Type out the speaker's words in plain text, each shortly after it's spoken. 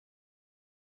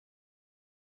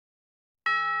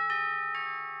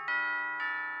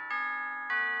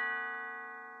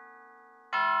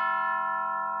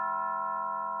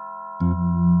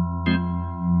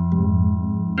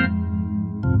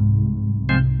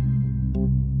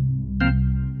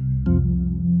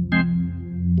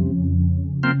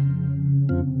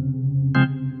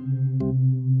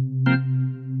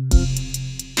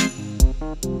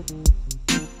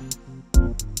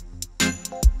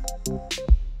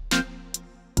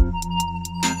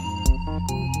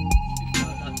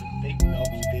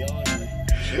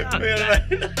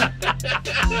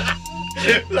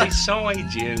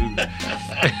Beside you.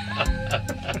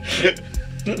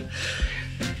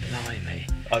 Blimey.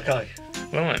 Okay.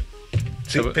 Right.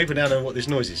 So people now know what this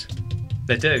noise is.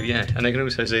 They do, yeah. And they can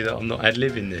also see that I'm not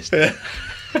ad-libbing this.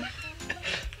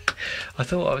 I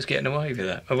thought I was getting away with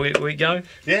that. Are we go?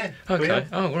 Yeah. Okay.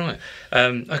 Oh, right.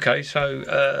 Okay,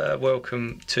 so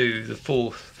welcome to the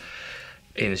fourth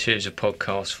in a series of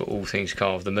podcasts for all things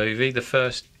Carve the movie. The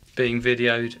first being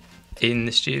videoed in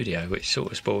the studio, which sort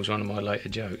of spoils one of my later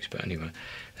jokes, but anyway,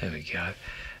 there we go.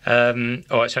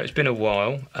 Alright, so it's been a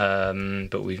while,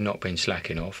 but we've not been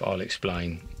slacking off. I'll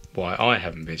explain why I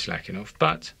haven't been slacking off.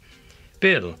 But,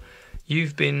 Bill,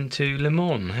 you've been to Le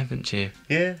Mans, haven't you?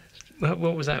 Yeah.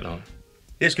 What was that like?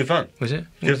 Yeah, it's good fun. Was it?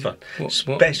 Good fun.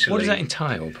 Especially... What does that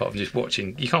entail, apart from just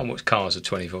watching? You can't watch cars for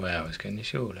 24 hours, can you,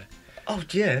 surely? Oh,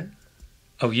 yeah.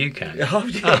 Oh, you can? Oh,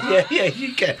 yeah, yeah,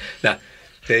 you can. No,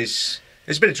 there's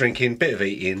a bit of drinking, bit of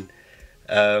eating,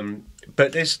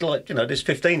 but there's there's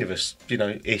 15 of us,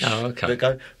 ish, that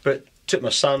go. But took my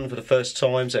son for the first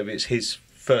time, so it's his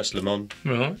first Le Mans.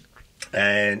 Right.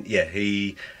 And yeah,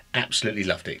 he absolutely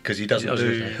loved it because he doesn't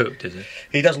do hooked, is he?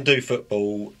 He doesn't do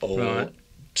football or right.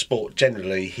 sport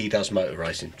generally. He does motor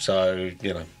racing. So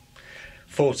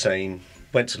 14,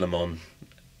 went to Le Mans.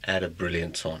 Had a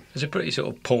brilliant time. It's a pretty sort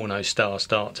of porno star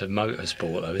start to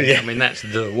motorsport, though, isn't it? I mean, that's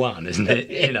the one, isn't it?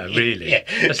 Really. Yeah.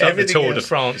 That's like the Tour de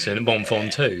France in Mont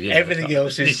Ventoux. Everything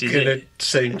else is going to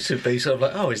seem to be sort of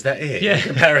like, oh, is that it? Yeah. In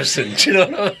comparison, do you know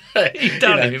what I mean? You've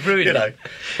done it, really.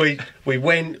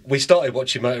 We started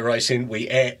watching motor racing, we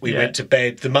ate, we went to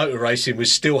bed. The motor racing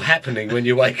was still happening when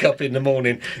you wake up in the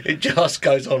morning. It just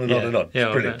goes on and on and on.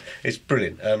 It's brilliant. It's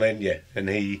brilliant. I mean, and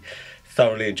he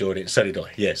thoroughly enjoyed it. So did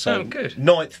I. Yeah. So good.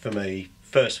 9th for me,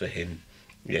 1st for him.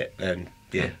 Yeah, and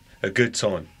a good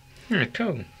time. Yeah,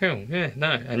 cool. Yeah,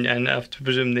 no, and I have to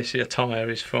presume this attire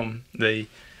is from the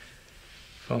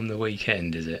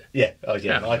weekend, is it? Yeah. Oh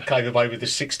yeah. I came away with a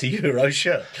 €60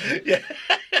 shirt. Yeah.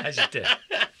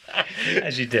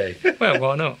 As you do. Well,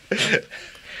 why not?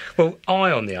 Well,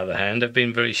 I, on the other hand, have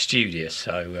been very studious,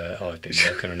 so I've been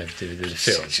working on everything to do with the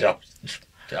film.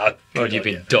 Well, you've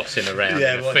been dossing around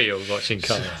in the field watching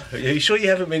cars. Are you sure you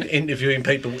haven't been interviewing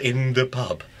people in the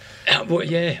pub? Well,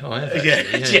 yeah, I have.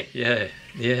 Actually.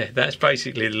 Yeah. That's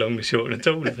basically the long, the short, and the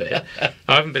tall of it.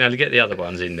 I haven't been able to get the other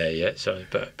ones in there yet. So,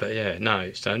 but yeah,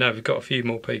 no. So no, we've got a few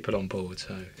more people on board.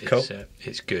 So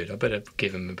it's good. I better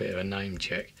give them a bit of a name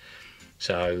check.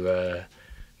 So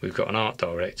we've got an art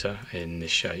director in the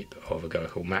shape of a guy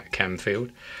called Matt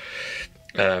Camfield.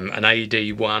 An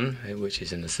AD1, which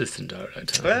is an assistant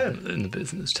director in the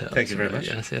business. Thank you very much.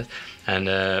 Yes. And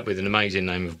with an amazing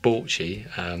name of Borchi.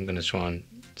 I'm going to try and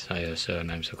say her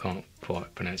surname, so I can't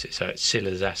quite pronounce it. So it's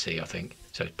Silazassi, I think.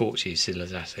 So it's Borchi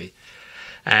Silazassi.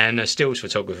 And a stills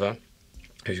photographer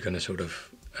who's going to sort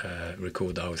of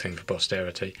record the whole thing for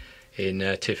posterity in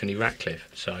Tiffany Ratcliffe.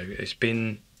 So it's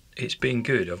been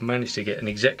good. I've managed to get an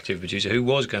executive producer who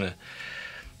was going to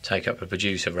take up a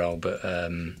producer role, but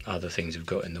other things have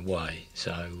got in the way.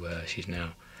 So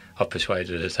I've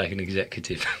persuaded her to take an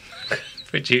executive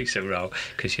producer role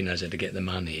because she knows how to get the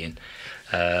money in,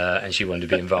 and she wanted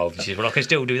to be involved. And she said, "Well, I can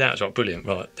still do that." It's like, brilliant,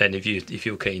 right? Then if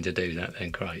you're keen to do that, then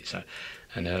great. So,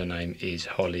 and her name is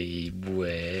Holly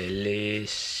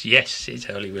Willis. Yes, it's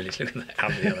Holly Willis. Look at that.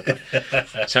 The other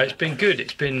guy. So it's been good.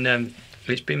 It's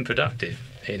been productive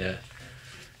in a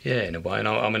way. And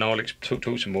I'll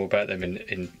talk some more about them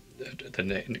in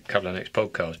the couple of next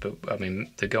podcasts. But I mean,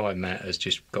 the guy Matt has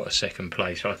just got a second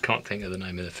place. I can't think of the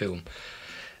name of the film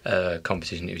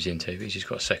competition he was into. But he's just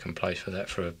got a second place for that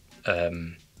for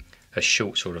a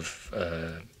short sort of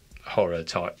horror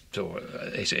type.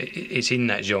 It's in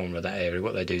that genre, that area.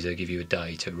 What they do is they give you a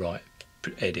day to write,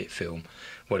 edit, film,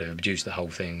 whatever, produce the whole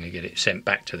thing. They get it sent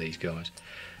back to these guys,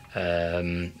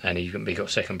 and he got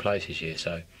second place this year.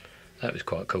 So that was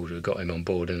quite cool to have got him on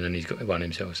board, and then he's won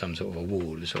himself some sort of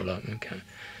award. It's sort of like, okay.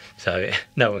 So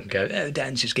no one can go, oh,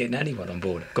 Dan's just getting anyone on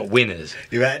board. Got winners.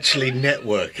 You're actually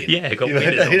networking. Yeah, got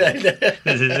winners on board.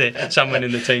 This is it. Someone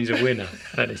in the team's a winner.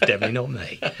 And it's definitely not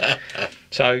me.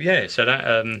 So yeah, so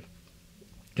that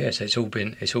so it's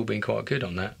all been quite good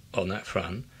on that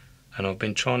front. And I've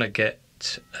been trying to get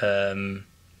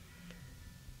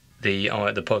the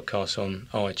podcast on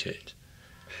iTunes.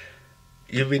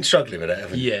 You've been struggling with that,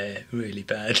 haven't you? Yeah, really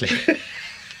badly.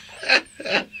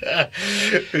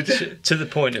 to the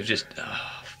point of just,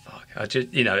 fuck. I just,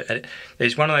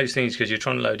 it's one of those things because you're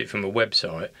trying to load it from a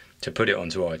website to put it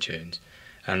onto iTunes,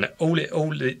 and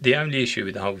the only issue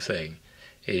with the whole thing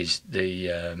is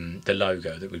the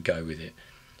logo that would go with it.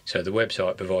 So the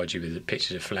website provides you with the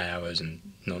pictures of flowers and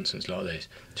nonsense like this.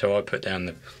 So I got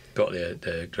the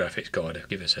graphics guy to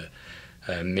give us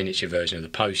a miniature version of the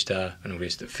poster and all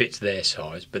this that fits their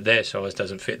size, but their size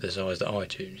doesn't fit the size that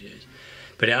iTunes is.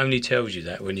 But it only tells you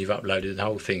that when you've uploaded the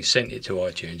whole thing, sent it to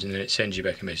iTunes, and then it sends you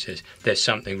back a message that says, there's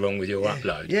something wrong with your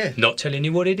upload. Yeah. Not telling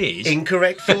you what it is.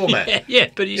 Incorrect format.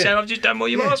 But you say, I've just done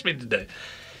what you asked me to do.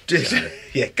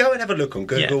 Go and have a look on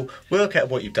Google, work out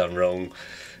what you've done wrong.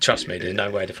 Trust me, there's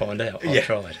no way to find out. I've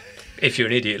tried. If you're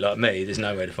an idiot like me, there's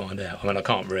no way to find out. I mean, I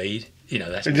can't read.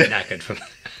 That's been knackered from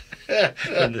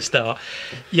the start.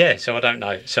 Yeah, so I don't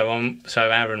know. So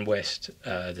Aaron West,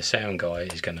 the sound guy,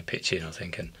 is going to pitch in, I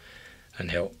think, and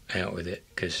help out with it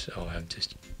because I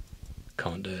just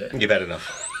can't do it. You've had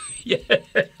enough. Yeah,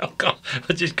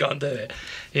 I just can't do it.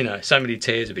 So many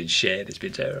tears have been shed. It's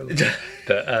been terrible.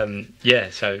 But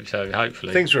so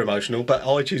hopefully things are emotional, but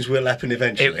iTunes will happen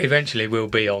eventually. It eventually will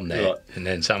be on there, right. And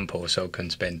then some poor soul can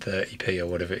spend 30p or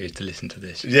whatever it is to listen to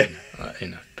this. Yeah,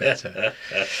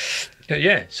 But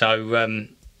yeah. So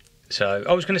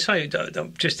I was going to say,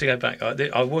 just to go back,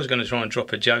 I was going to try and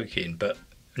drop a joke in, but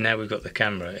now we've got the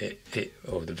camera,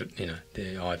 or the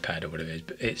iPad or whatever it is,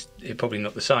 but it's probably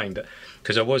not the same. But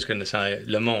because I was going to say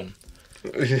Le Mans,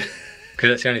 because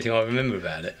that's the only thing I remember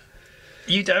about it.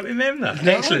 You don't remember?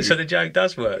 No. Excellent. So the joke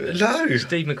does work. No.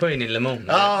 Steve McQueen in Le Mans.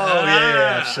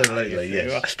 Yeah, absolutely,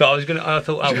 yes. But I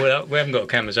thought, well, we haven't got a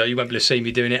camera, so you won't be able to see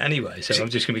me doing it anyway. So I'm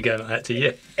just going to be going like that to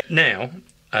you. Now,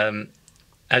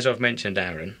 as I've mentioned,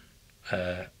 Aaron.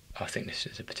 I think this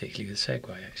is a particularly good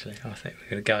segue, actually. I think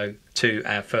we're going to go to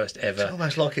our first ever... It's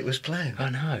almost like it was planned. I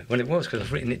know. Well, it was, because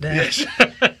I've written it down. Yes.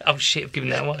 Oh, shit, I've given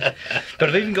that away. But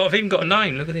I've even got a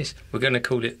name. Look at this. We're going to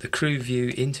call it the Crew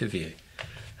View Interview.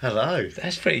 Hello.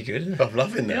 That's pretty good, isn't it? I'm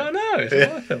loving that. Yeah, I know.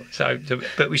 That's what I thought. So,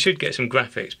 but we should get some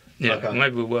graphics. Okay.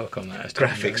 Maybe we'll work on that.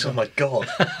 Graphics? Oh, my God.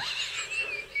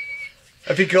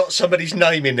 Have you got somebody's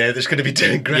name in there that's going to be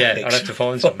doing graphics? Yeah, I'll have to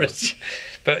find someone.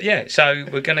 But yeah, so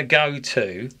we're going to go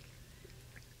to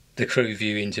the Crew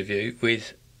View interview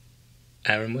with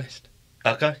Aaron West.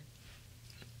 Okay.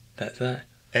 That's that.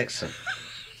 Excellent.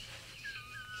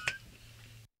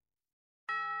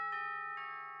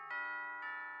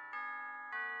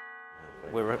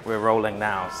 We're rolling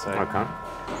now, so... Okay.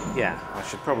 Yeah, I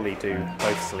should probably do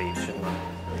both sleeves, shouldn't I?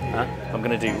 Huh? I'm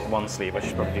going to do one sleeve, I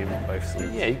should probably do both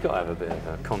sleeves. Yeah, you've got to have a bit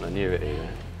of continuity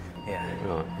there. Yeah.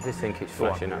 Right, I just think it's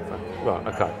flashing up. Right,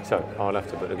 okay, so I'll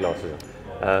have to put the glasses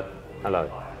on.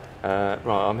 Hello.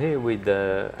 Right, I'm here with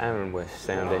Aaron West,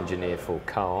 sound engineer for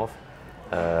Carve.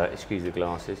 Excuse the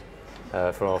glasses.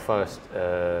 For our first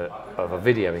of our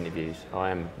video interviews. I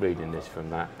am reading this from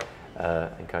that,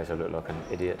 in case I look like an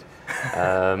idiot.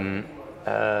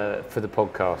 For the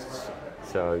podcasts,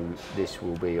 so this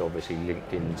will be obviously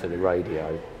linked into the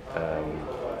radio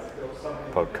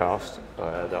podcast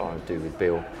that I do with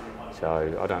Bill.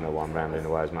 So I don't know why I'm rambling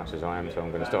away as much as I am, so I'm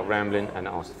going to stop rambling and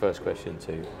ask the first question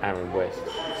to Aaron West,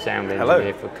 sound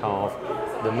engineer for Carve,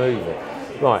 the movie.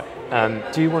 Right,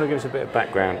 do you want to give us a bit of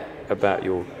background about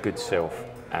your good self,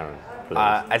 Aaron, please?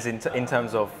 As in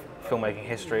terms of filmmaking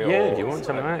history? Yeah, or, do you want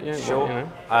something like that? Yeah, sure.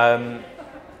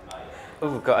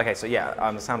 Okay, so yeah,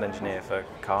 I'm a sound engineer for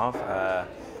Carve.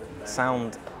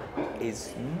 Sound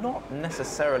is not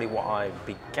necessarily what I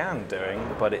began doing,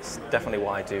 but it's definitely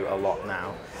what I do a lot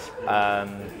now.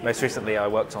 Most recently I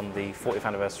worked on the 40th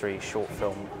anniversary short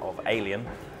film of Alien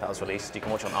that was released. You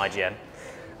can watch it on IGN.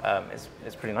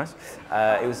 It's pretty nice.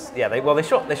 They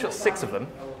shot 6 of them.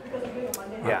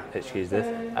 Yeah. Excuse this.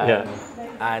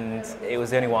 And it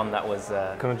was the only one that was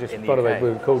Can I just, in the by the UK. way, we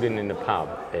were called in the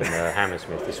pub in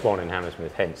Hammersmith, the Swan in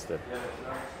Hammersmith, hence the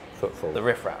footfall. The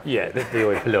riff-raff. Yeah, the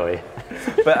oi polloi.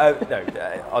 But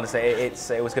honestly,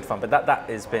 it was good fun. But that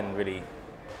has been really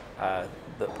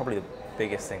probably the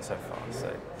biggest thing so far.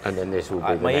 So. And then this will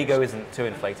be my ego isn't too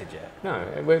inflated yet. No,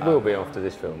 it will be after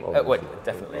this film.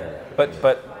 Definitely. Yeah.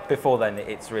 But before then,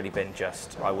 it's really been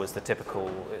just I was the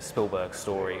typical Spielberg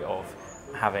story of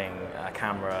having a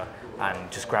camera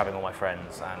and just grabbing all my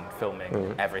friends and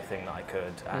filming everything that I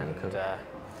could,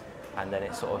 and then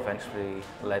it sort of eventually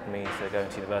led me to going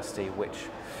to university, which,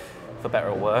 for better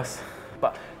or worse,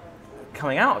 but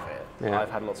coming out of it,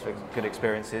 I've had lots of good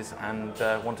experiences and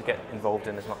want to get involved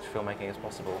in as much filmmaking as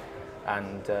possible.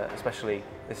 and especially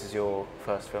this is your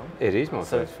first film. It is my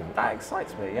first film. That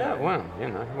excites me. Yeah,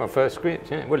 well, first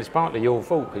script. Yeah. Well, it's partly your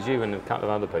fault because you and a couple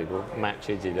of other people, Matt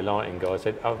Chidley, the lighting guy,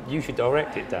 said, "Oh, you should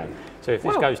direct it, Dan." So if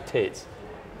this goes tits,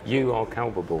 you are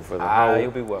culpable for the whole.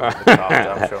 You'll be working with the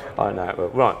craft, I'm sure. I know. Well,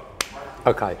 right.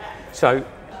 Okay. So,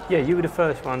 yeah, you were the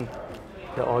first one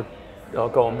that I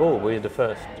got on board. We were the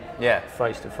first.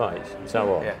 Face to face, and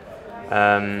so on.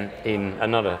 Yeah. In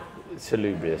another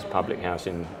salubrious public house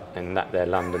in that there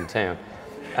London town.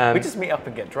 We just meet up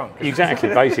and get drunk. Exactly,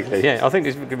 basically, yeah. I think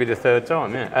this could be the third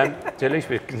time, yeah. So at least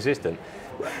we're consistent.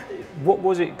 What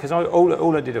was it? Because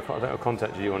all I did, I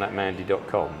contacted you on that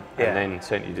mandy.com and then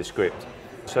sent you the script.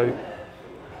 So,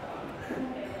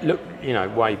 look,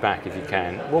 way back if you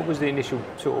can, what was the initial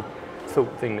sort of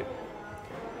thought thing that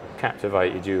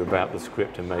captivated you about the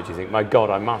script and made you think, my God,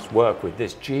 I must work with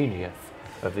this genius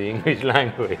of the English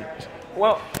language?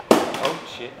 Well, oh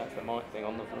shit, that's the mic thing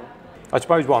on the floor. I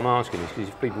suppose what I'm asking is because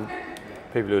if people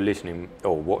who are listening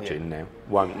or watching now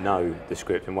won't know the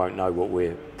script and won't know what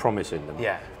we're promising them.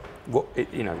 Yeah.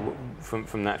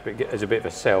 From that, as a bit of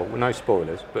a sell, well, no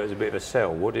spoilers, but as a bit of a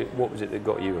sell, what was it that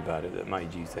got you about it that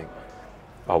made you think,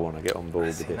 I want to get on board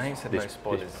with this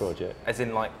project? As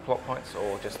in like plot points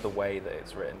or just the way that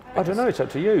it's written? I don't know, it's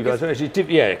up to you guys.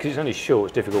 Because it's only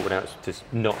short, it's difficult without to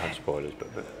not have spoilers. But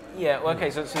yeah, well, okay,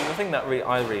 so the thing that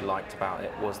I really liked about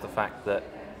it was the fact that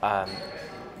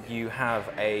you have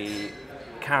a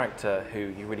character who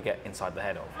you really get inside the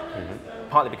head of. Mm-hmm.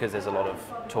 Partly because there's a lot of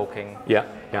talking,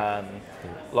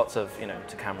 lots of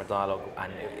to camera dialogue,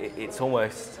 and it's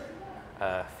almost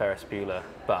Ferris Bueller,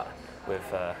 but with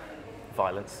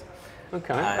violence.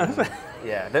 Okay.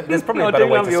 There's probably a better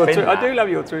way to spin that. I do love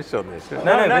your twist on this. No,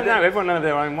 everyone knows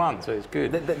their own one, so it's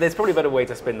good. There's probably a better way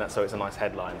to spin that so it's a nice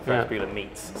headline. Ferris Bueller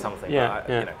meets something.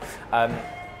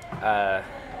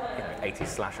 80s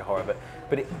slasher horror,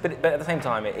 but at the same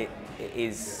time, it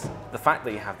is the fact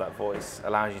that you have that voice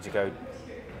allows you to go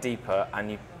deeper,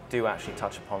 and you do actually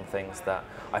touch upon things that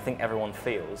I think everyone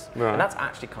feels, and that's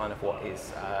actually kind of what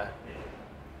is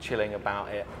chilling about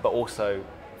it, but also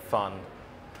fun,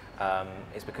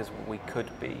 is because we could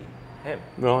be him.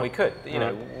 Right. We could,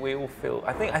 we all feel.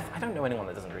 I don't know anyone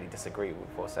that doesn't really disagree with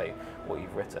or say what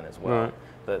you've written as well. Right.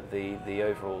 That the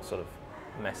overall sort of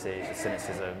message, the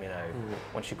cynicism,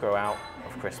 once you grow out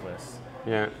of Christmas,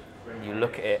 you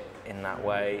look at it in that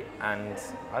way, and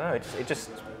I don't know, it just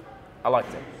I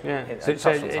liked it. Yeah. So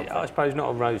I suppose not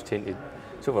a rose-tinted,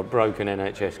 sort of a broken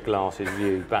NHS glasses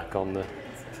view back on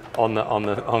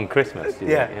Christmas.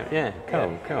 Yeah.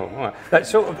 Cool. All right. That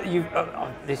sort of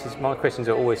this is my questions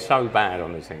are always so bad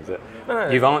on these things that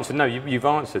you've answered. No, you've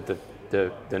answered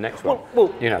the next one. Well,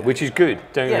 which is good.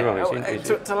 Don't get me wrong.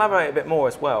 To elaborate a bit more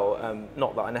as well,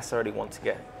 not that I necessarily want to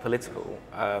get political,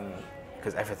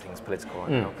 because everything's political right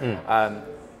now.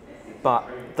 But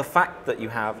the fact that you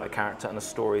have a character and a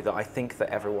story that I think that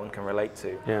everyone can relate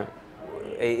to.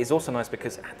 Is also nice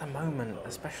because at the moment,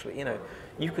 especially,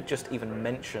 you could just even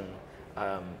mention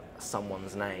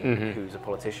someone's name who's a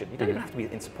politician. You don't even have to be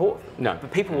in support of them. No.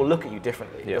 But people will look at you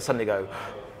differently. They'll suddenly go,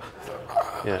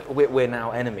 we're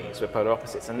now enemies, we're polar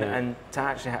opposites. And to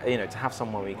actually, to have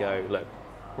someone where you go, look,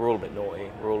 we're all a bit naughty,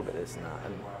 we're all a bit this and that,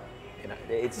 and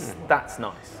that's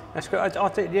nice. That's good. I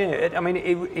think, I mean,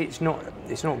 it's not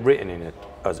written in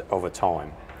of a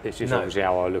time. It's just obviously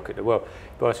how I look at the world.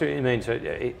 But I see what you mean. So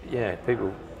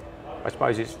people. I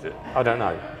suppose it's. I don't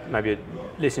know. Maybe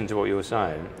listen to what you were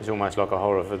saying. It's almost like a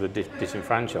horror for the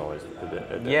disenfranchised.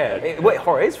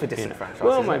 Horror is for disenfranchised.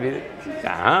 Well, maybe.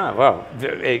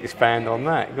 Expand on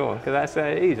that. Go on, because that's how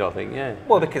it is. I think. Yeah.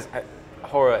 Well, because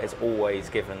horror is always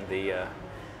given the.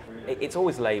 It's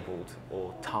always labelled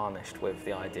or tarnished with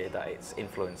the idea that it's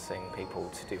influencing people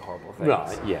to do horrible things.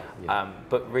 Right, yeah.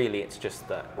 But really, it's just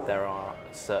that there are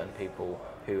certain people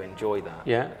who enjoy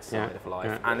that side of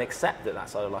life and accept that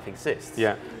side of life exists.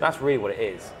 Yeah. That's really what it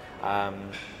is.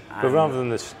 But rather than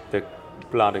the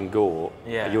blood and gore,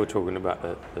 you're talking about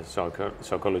the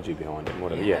psychology behind it and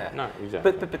whatever. Yeah. No,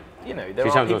 exactly. But there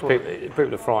are sometimes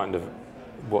people are frightened of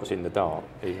what's in the dark,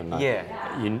 even though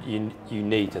you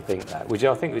need to think that, which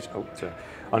I think is.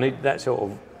 I need that sort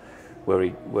of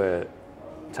where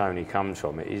Tony comes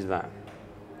from. It is that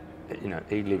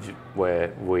he lives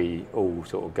where we all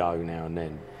sort of go now and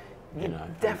then.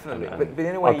 Definitely. But the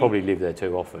only way I probably live there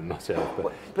too often myself.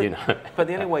 But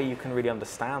the only way you can really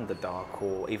understand the dark,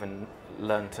 or even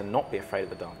learn to not be afraid of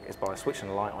the dark, is by switching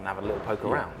the light on and having a little poke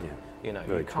around. Yeah.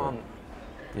 You can't.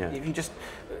 Yeah. If you just,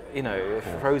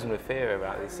 frozen with fear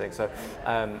about these things. So,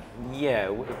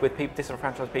 with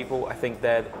disenfranchised people, I think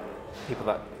they're people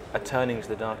that are turning to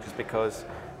the dark just because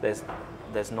there's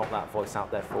there's not that voice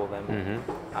out there for them.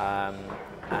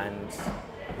 And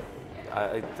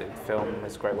film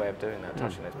is a great way of doing that,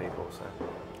 touching those people. So.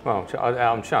 Well,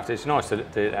 I'm chuffed. It's nice to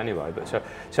do it anyway. But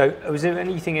so was there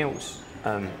anything else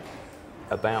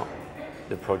about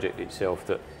the project itself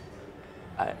that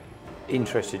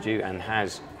interested you and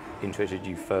has interested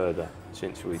you further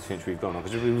since we've gone on?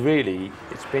 Because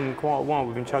it's been quite a while.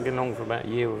 We've been chugging along for about a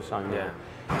year or so now,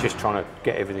 just trying to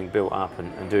get everything built up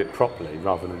and do it properly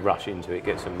rather than rush into it,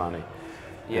 get some money,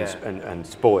 and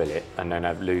spoil it and then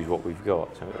lose what we've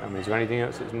got. So, I mean, is there anything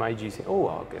else that's made you think,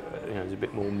 there's a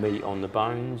bit more meat on the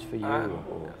bones for you?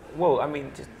 Well, I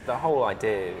mean, just the whole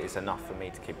idea is enough for me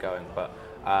to keep going, but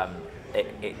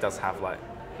it does have like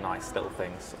nice little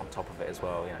things on top of it as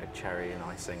well, cherry and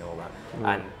icing and all that.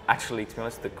 And actually, to be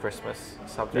honest, the Christmas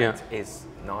subject is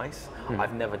nice.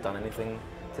 I've never done anything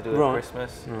to do with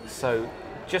Christmas, so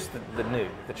just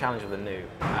the challenge of the new,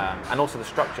 and also the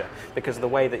structure, because the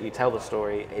way that you tell the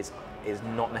story is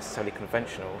not necessarily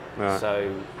conventional.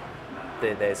 So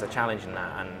there's a challenge in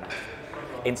that, and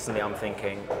instantly I'm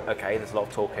thinking, okay, there's a lot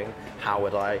of talking. How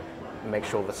would I make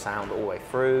sure the sound all the way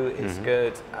through is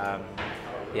good?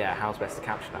 How's best to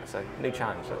capture that? So new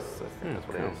challenge. That's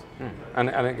what it is. And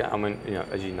I mean,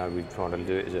 as you know, we've tried to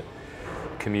do it as a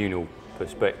communal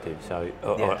perspective. So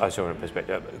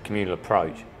a communal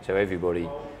approach. So everybody,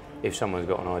 if someone's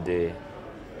got an idea,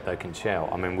 they can shout.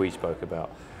 I mean, we spoke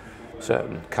about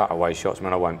certain cutaway shots. I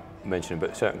mean, I won't mention them,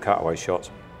 but certain cutaway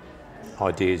shots,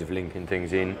 ideas of linking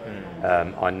things in.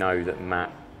 I know that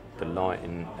Matt, the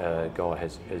lighting guy,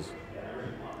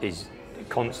 is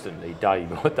constantly, day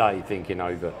by day, thinking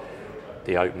over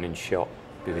the opening shot,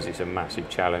 because it's a massive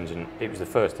challenge, and it was the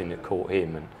first thing that caught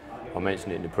him. And I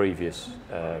mentioned it in the previous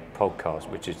podcast,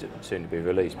 which is soon to be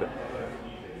released. But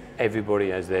everybody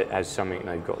has something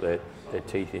they've got their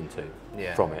teeth into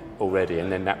from it already,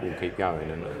 and then that will keep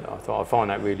going. And I find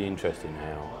that really interesting.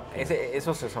 How it's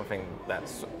also something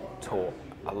that's taught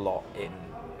a lot in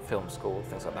film school,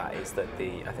 things like that, is that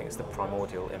I think it's the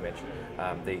primordial image,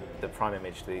 the prime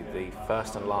image, the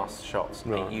first and last shots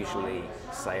usually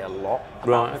say a lot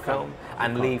about the film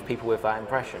and leave people with that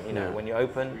impression. When you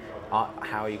open,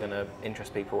 how are you going to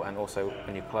interest people, and also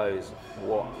when you close,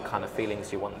 what kind of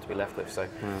feelings you want them to be left with. So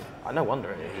no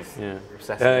wonder he's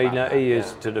obsessed about that. He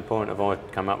is to the point of, I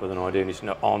come up with an idea and he's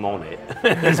I'm on it.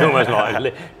 It's almost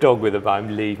like a dog with a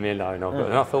bone, leave me alone.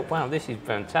 And I thought, wow, this is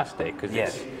fantastic, because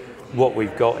it's what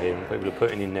we've got here, and people are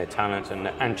putting in their talents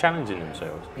and challenging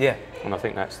themselves. And I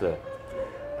think that's an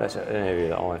area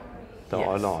that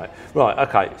I like. Right,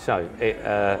 okay, so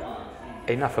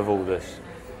enough of all this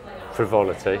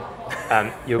frivolity.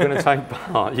 You're going to take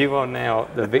part. You are now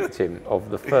the victim of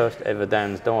the first ever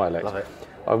Dan's dialect. Love it.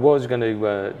 I was going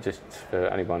to, just for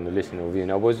anyone listening or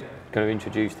viewing, I was going to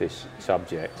introduce this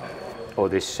subject, or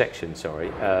this section,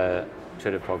 sorry, to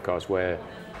the podcast where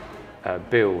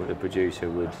Bill, the producer,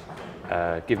 would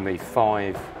give me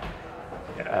 5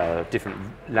 different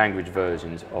language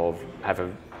versions of Have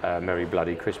a Merry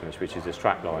Bloody Christmas, which is the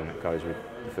strapline that goes with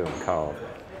the film Carve.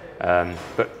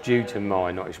 But due to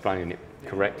my not explaining it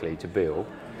correctly to Bill,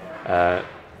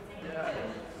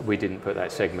 we didn't put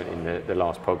that segment in the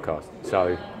last podcast.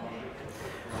 So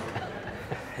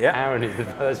Aaron is the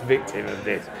first victim of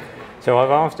this. So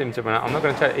I've asked him to pronounce. I'm not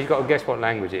going to tell you. He's got to guess what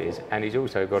language it is, and he's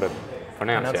also got to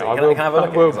pronounce it. Can I have a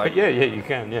look at it? Yeah, you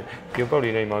can. Yeah, you'll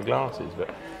probably need my glasses,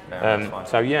 but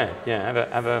so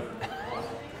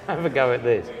have a go at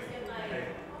this.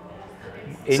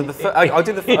 I'll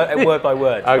do the word by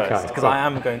word first, because I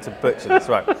am going to butcher this.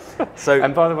 Right. So,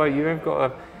 and by the way, you have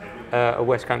got a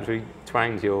West Country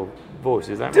twang to your voice.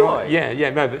 Is that do right? I?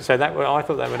 Yeah. No, but so I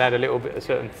thought that would add a little bit of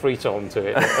certain frisson to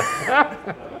it.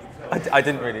 I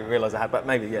didn't really realise I had, but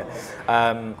maybe,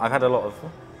 I've had a lot of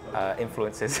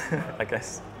influences, I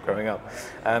guess, growing up.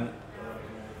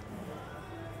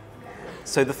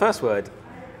 So the first word,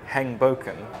 heng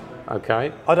boken.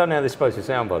 Okay. I don't know how this is supposed to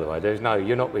sound, by the way.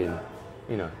 You're not being,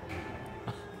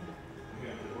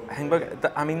 Heng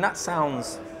boken. I mean, that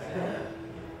sounds.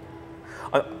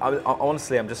 I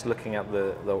honestly, I'm just looking at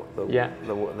the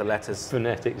letters.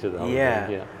 Phonetics of the whole thing.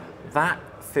 Yeah. That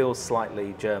feels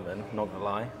slightly German, not gonna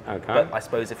lie. Okay. But I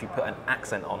suppose if you put an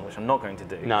accent on, which I'm not going to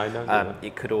do,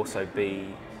 it could also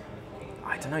be.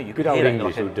 I don't know. You could hear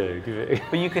English will do.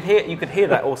 But you could hear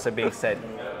that also being said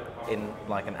in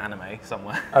like an anime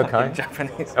somewhere. Okay. Like in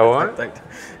Japanese. All right.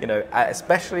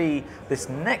 Especially this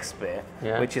next bit,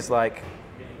 which is like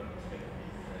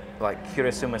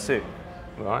Kurisumasu.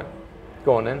 Right.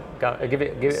 Go on then. Give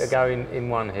it a go in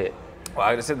one hit. Well,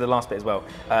 I said the last bit as well.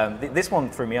 This one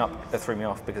threw me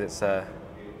off because it's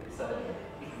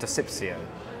Deception,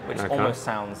 which almost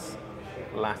sounds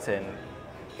Latin,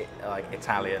 like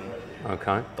Italian.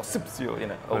 Okay. You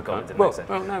know. Oh God, it didn't well, make sense.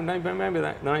 well, no,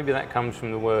 maybe that comes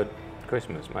from the word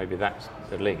Christmas. Maybe that's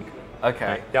the link.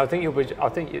 Okay. Yeah, I think you'll be.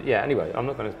 Yeah. Anyway, I'm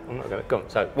not gonna. Go on.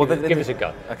 So, give us a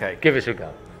go. Okay. Give us a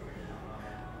go.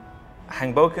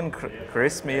 행복한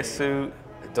Christmasu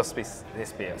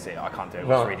dospicia. I can't do it. I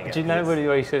was reading it. Do you know whether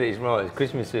you said it is right?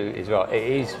 Christmas is right.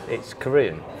 It's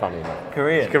Korean. Funny enough.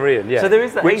 Korean. It's Korean. Yeah. So there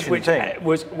is that which thing.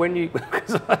 Was when you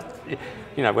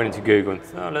went into Google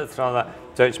and let's try that.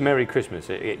 So it's Merry Christmas.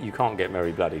 You can't get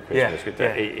Merry Bloody Christmas. Yeah.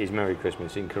 It is Merry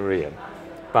Christmas in Korean,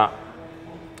 but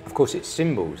of course it's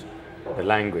symbols. The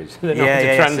language. They're not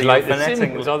to translate the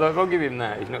symbols. Although if I'll give him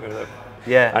that, he's not going to.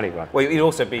 Yeah. Anyway. Well, it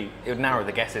would narrow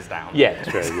the guesses down. Yeah,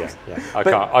 true. Yeah. I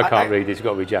can't read. It's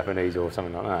got to be Japanese or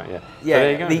something like that. Yeah. Yeah. So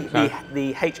there you go.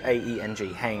 The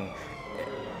Haeng Heng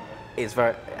is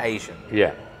very Asian.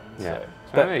 Yeah. Yeah.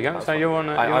 So there you go. So you're on.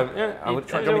 I would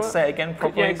try. Do you want me to say it again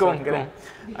properly? Yeah, go on.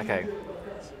 Okay.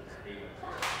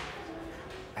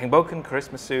 행복한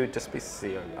Christmasu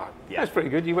dospicia. Yeah. That's pretty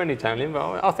good. You went Italian,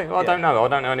 but I don't know. I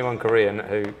don't know anyone Korean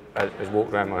who has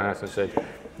walked around my house and said,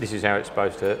 "This is how it's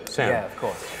supposed to sound." Yeah, of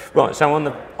course. Right. So on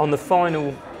the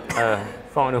final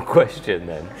question,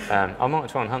 then I might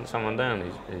try and hunt someone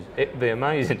down. It'd be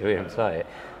amazing to hear him say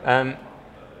it.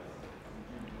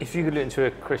 If you could look into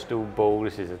a crystal ball,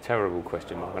 this is a terrible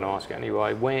question, but I'm going to ask it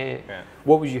anyway.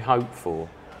 What would you hope for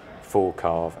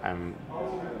Carve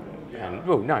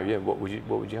what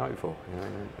would you hope for?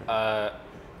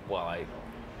 Well, I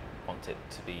want it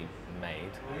to be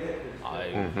made.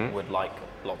 I would like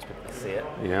lots of people to see it.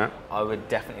 Yeah. I would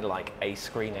definitely like a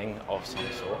screening of some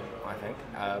sort, I think,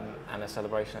 and a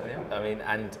celebration at the end. I mean,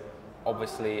 and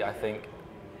obviously, I think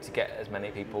to get as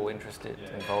many people interested,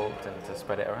 involved, and to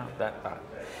spread it around,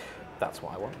 that's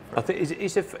what I want. I think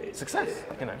it's a success.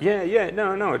 You know. Yeah.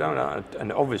 No, I don't.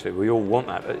 And obviously, we all want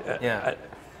that. But,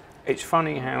 it's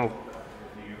funny how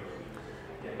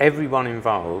everyone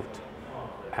involved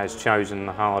has chosen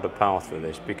the harder path for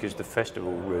this because the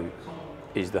festival route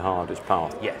is the hardest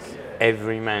path. Yes.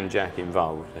 Every man jack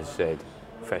involved has said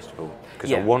festival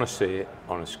because I want to see it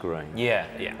on a screen. Yeah.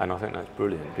 And I think that's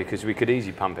brilliant because we could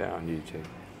easily pump it out on YouTube.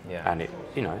 Yeah. And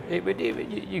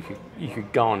you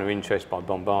could garner interest by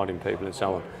bombarding people and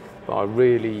so on. But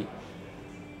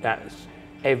that's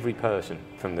every person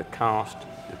from the cast,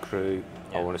 the crew.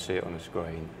 I want to see it on the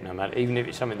screen, no matter, even if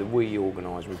it's something that we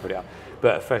organise, we put it up.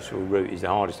 But a festival route is the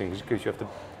hardest thing because you have to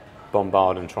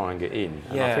bombard and try and get in.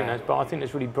 And I think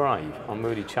that's really brave. I'm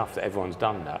really chuffed that everyone's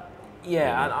done that.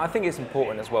 Yeah, and I think it's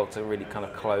important as well to really kind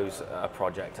of close a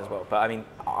project as well. But I mean,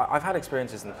 I've had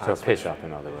experiences in the past. So a piss up,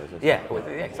 in other words. Yeah,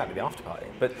 exactly, the after party.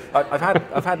 But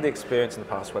I've had the experience in the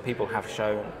past where people have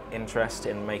shown interest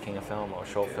in making a film or a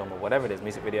short film or whatever it is,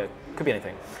 music video, could be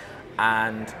anything,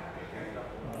 and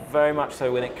very much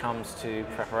so when it comes to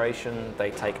preparation, they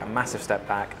take a massive step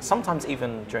back. Sometimes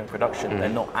even during production, they're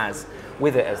not as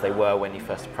with it as they were when you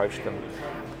first approached them.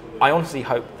 I honestly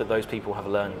hope that those people have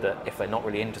learned that if they're not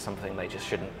really into something, they just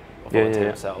shouldn't volunteer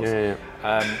themselves.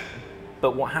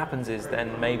 But what happens is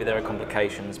then maybe there are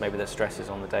complications, maybe there's stresses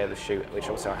on the day of the shoot, which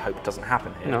also I hope doesn't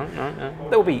happen here. No.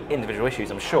 There will be individual issues,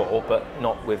 I'm sure, but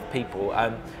not with people.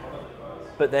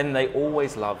 But then they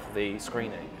always love the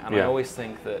screening. And I always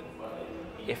think that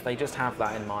if they just have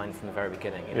that in mind from the very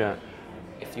beginning,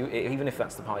 even if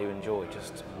that's the part you enjoy,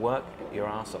 just work your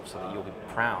ass off so that you'll be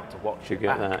proud to watch it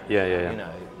back. That. You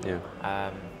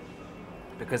know,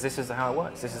 because this is how it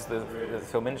works. This is the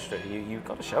film industry. You've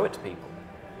got to show it to people.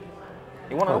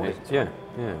 You want to always. Yeah,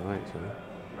 I think so.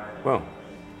 Well,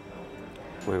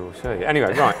 we will see.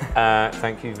 Anyway, right.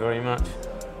 Thank you very much,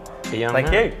 Ian.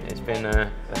 Thank you. It's been a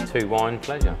two-wine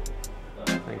pleasure.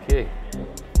 Thank you.